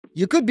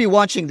You could be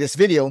watching this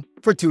video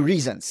for two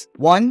reasons.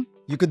 One,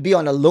 you could be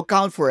on a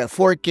lookout for a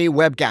 4K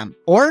webcam,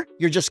 or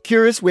you're just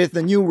curious with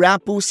the new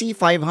Rapoo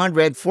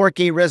C500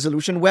 4K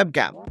resolution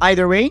webcam.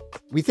 Either way,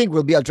 we think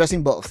we'll be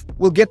addressing both.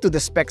 We'll get to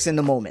the specs in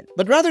a moment.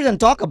 But rather than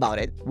talk about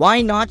it,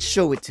 why not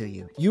show it to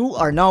you? You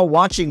are now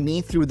watching me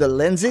through the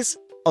lenses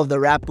of the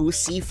Rapoo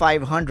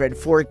C500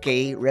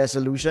 4K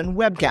resolution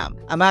webcam.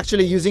 I'm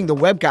actually using the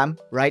webcam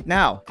right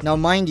now. Now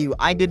mind you,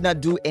 I did not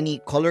do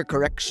any color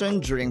correction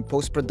during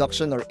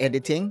post-production or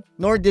editing,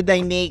 nor did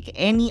I make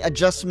any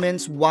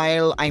adjustments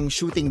while I'm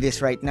shooting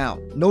this right now.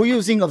 No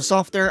using of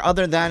software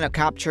other than a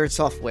capture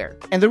software.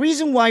 And the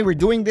reason why we're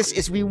doing this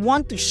is we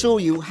want to show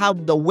you how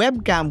the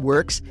webcam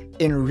works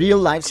in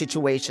real-life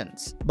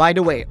situations. By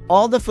the way,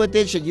 all the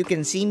footage that you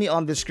can see me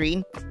on the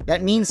screen,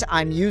 that means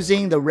I'm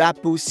using the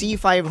Rapoo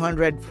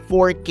C500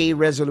 4K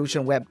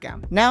resolution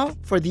webcam. Now,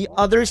 for the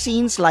other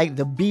scenes like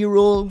the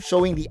B-roll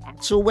showing the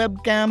actual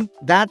webcam,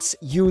 that's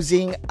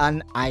using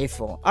an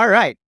iPhone.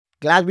 Alright,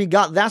 glad we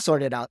got that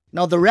sorted out.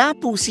 Now, the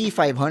Rapoo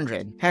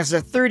C500 has a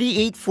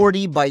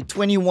 3840 by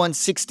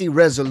 2160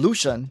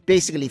 resolution,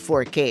 basically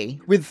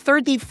 4K, with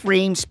 30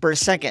 frames per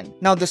second.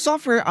 Now, the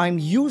software I'm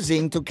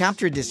using to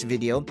capture this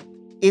video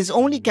is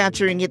only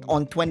capturing it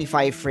on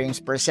 25 frames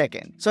per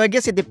second. So I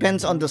guess it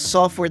depends on the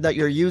software that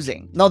you're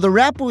using. Now, the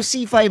Rapoo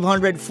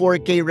C500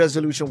 4K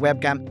resolution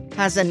webcam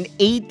has an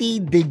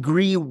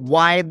 80-degree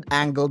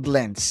wide-angled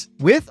lens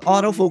with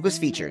autofocus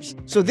features.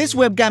 So this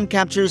webcam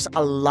captures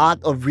a lot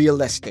of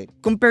real estate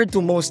compared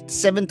to most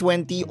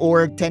 720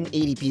 or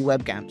 1080p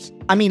webcams.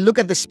 I mean, look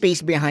at the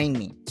space behind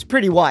me. It's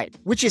pretty wide,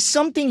 which is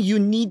something you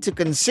need to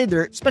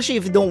consider, especially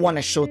if you don't want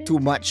to show too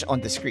much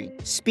on the screen.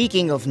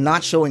 Speaking of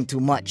not showing too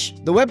much,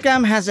 the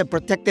webcam has a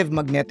protective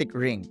magnetic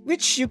ring,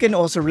 which you can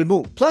also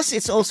remove. Plus,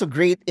 it's also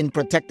great in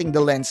protecting the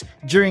lens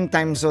during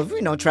times of,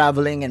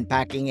 traveling and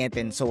packing it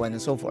and so on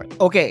and so forth.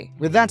 Okay,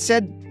 with that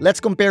said,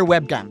 let's compare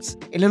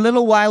webcams. In a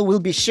little while, we'll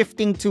be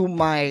shifting to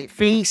my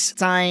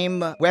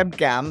FaceTime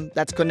webcam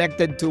that's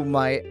connected to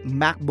my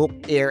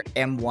MacBook Air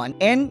M1.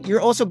 And you're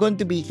also going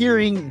to be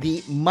hearing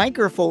the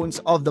microphones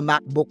of the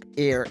MacBook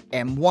Air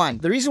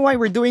M1. The reason why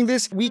we're doing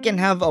this, we can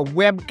have a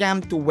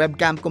webcam to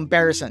webcam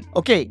comparison.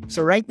 Okay,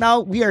 so right now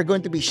we are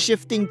going to be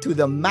shifting to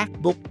the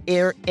MacBook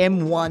Air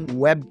M1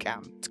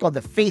 webcam. It's called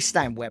the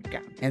FaceTime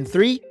webcam. And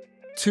 3,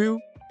 2,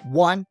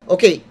 1.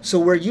 Okay, so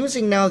we're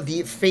using now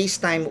the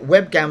FaceTime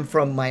webcam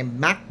from my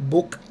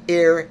MacBook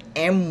Air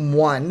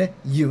M1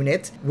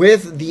 unit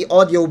with the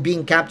audio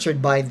being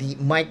captured by the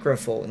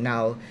microphone.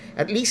 Now,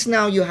 at least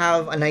now you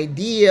have an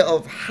idea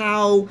of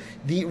how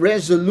the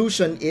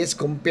resolution is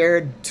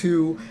compared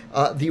to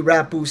the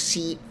Rapoo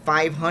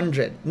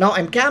C500. Now,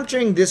 I'm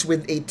capturing this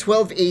with a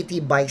 1280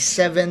 by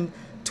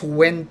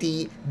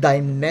 720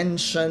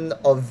 dimension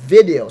of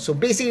video. So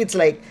basically it's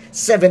like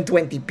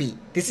 720p.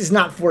 This is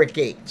not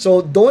 4K.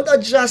 So don't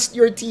adjust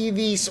your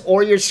TVs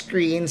or your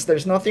screens.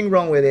 There's nothing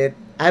wrong with it.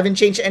 I haven't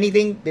changed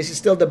anything. This is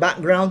still the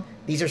background.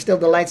 These are still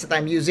the lights that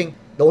I'm using.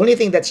 The only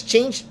thing that's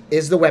changed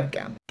is the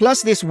webcam.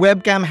 Plus, this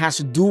webcam has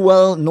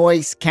dual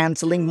noise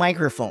cancelling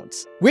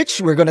microphones,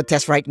 which we're gonna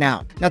test right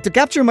now. Now, to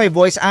capture my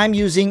voice, I'm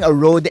using a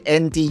Rode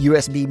NT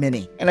USB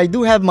Mini, and I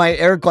do have my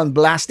aircon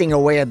blasting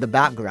away at the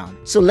background.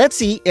 So let's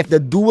see if the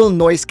dual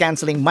noise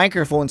cancelling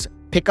microphones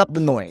pick up the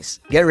noise.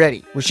 Get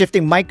ready. We're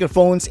shifting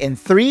microphones in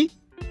 3,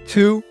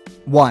 2,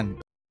 1.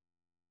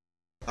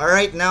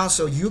 Alright, now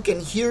so you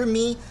can hear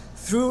me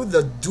through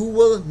the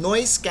dual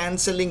noise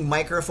cancelling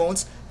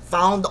microphones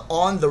found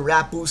on the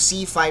Rapoo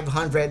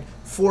C500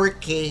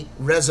 4K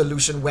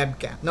resolution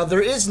webcam. Now,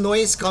 there is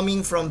noise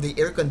coming from the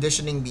air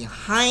conditioning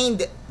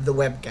behind the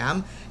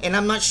webcam, and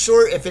I'm not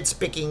sure if it's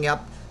picking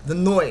up the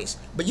noise,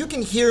 but you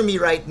can hear me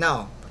right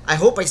now. I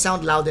hope I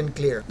sound loud and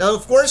clear. Now,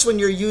 of course, when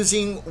you're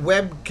using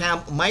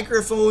webcam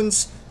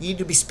microphones, you need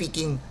to be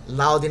speaking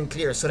loud and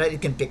clear so that you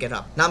can pick it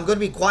up. Now, I'm going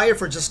to be quiet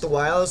for just a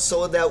while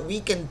so that we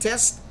can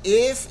test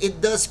if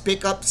it does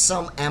pick up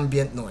some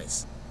ambient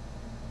noise.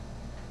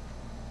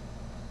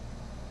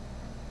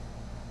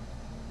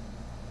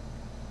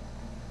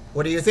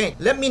 What do you think?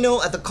 Let me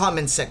know at the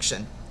comment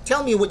section.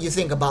 Tell me what you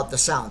think about the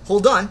sound.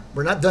 Hold on,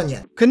 we're not done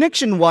yet.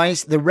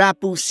 Connection-wise, the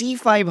Rapoo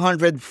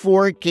C500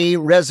 4K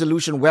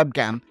resolution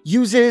webcam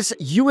uses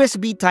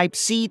USB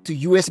Type-C to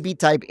USB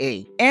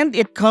Type-A. And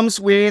it comes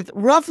with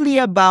roughly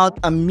about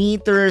a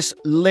meter's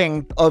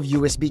length of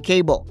USB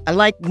cable.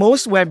 Unlike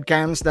most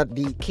webcams that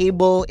the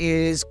cable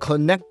is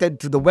connected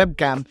to the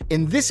webcam,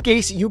 in this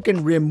case, you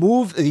can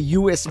remove the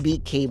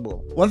USB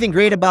cable. One thing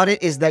great about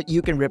it is that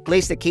you can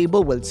replace the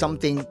cable with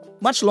something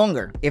much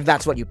longer, if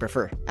that's what you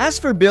prefer. As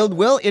for build,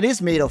 well, it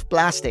is made of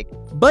plastic,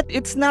 but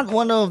it's not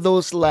one of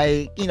those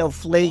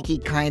flaky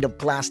kind of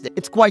plastic.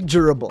 It's quite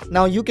durable.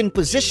 Now, you can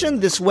position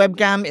this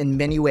webcam in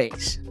many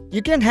ways.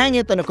 You can hang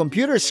it on a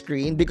computer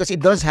screen because it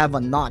does have a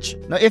notch.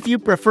 Now, if you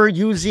prefer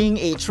using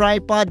a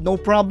tripod, no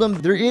problem.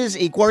 There is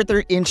a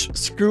 1/4-inch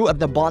screw at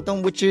the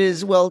bottom, which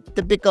is, well,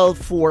 typical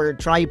for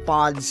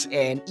tripods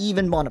and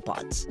even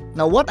monopods.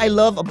 Now, what I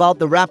love about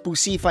the Rapoo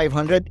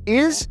C500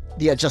 is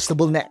the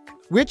adjustable neck.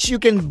 which you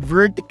can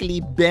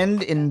vertically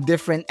bend in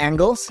different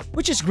angles,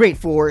 which is great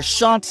for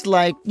shots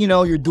like,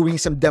 you're doing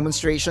some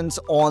demonstrations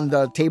on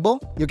the table.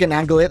 You can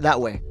angle it that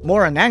way.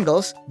 More on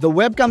angles, the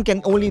webcam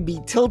can only be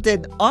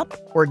tilted up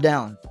or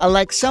down,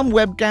 unlike some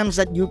webcams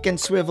that you can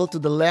swivel to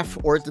the left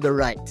or to the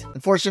right.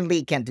 Unfortunately,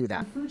 you can't do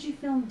that.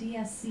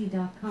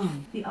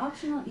 FujifilmDSC.com. The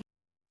optional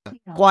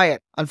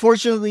Quiet.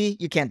 Unfortunately,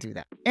 you can't do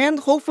that. And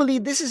hopefully,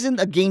 this isn't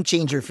a game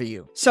changer for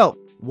you. So,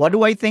 what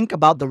do I think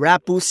about the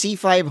Rapoo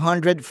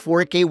C500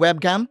 4K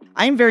webcam?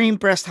 I'm very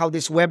impressed how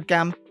this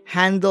webcam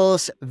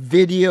handles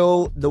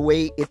video the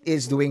way it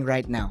is doing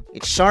right now.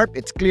 It's sharp,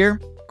 it's clear,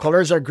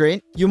 colors are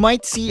great. You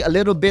might see a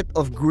little bit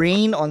of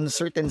grain on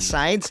certain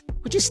sides,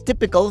 which is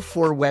typical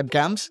for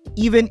webcams.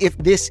 Even if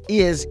this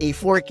is a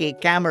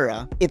 4K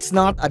camera, it's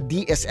not a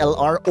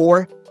DSLR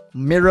or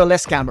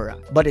mirrorless camera,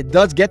 but it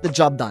does get the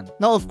job done.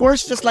 Now, of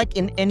course, just like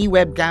in any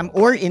webcam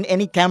or in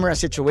any camera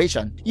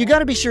situation, you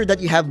gotta be sure that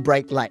you have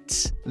bright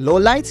lights. Low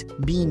lights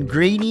mean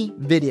grainy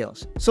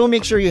videos, so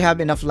make sure you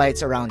have enough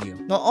lights around you.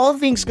 Now, all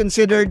things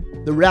considered,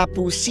 the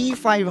Rapoo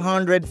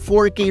C500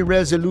 4K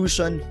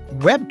resolution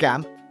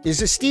webcam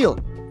is a steal,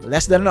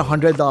 less than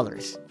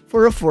 $100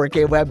 for a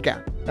 4K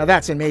webcam. Now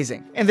that's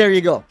amazing. And there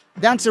you go.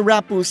 That's a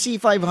Rapoo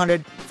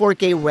C500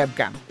 4K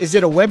webcam. Is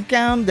it a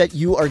webcam that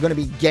you are going to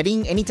be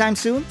getting anytime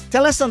soon?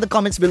 Tell us on the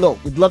comments below.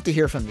 We'd love to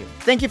hear from you.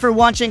 Thank you for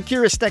watching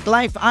Curious Tech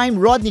Life. I'm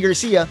Rodney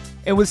Garcia,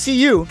 and we'll see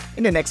you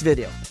in the next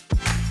video.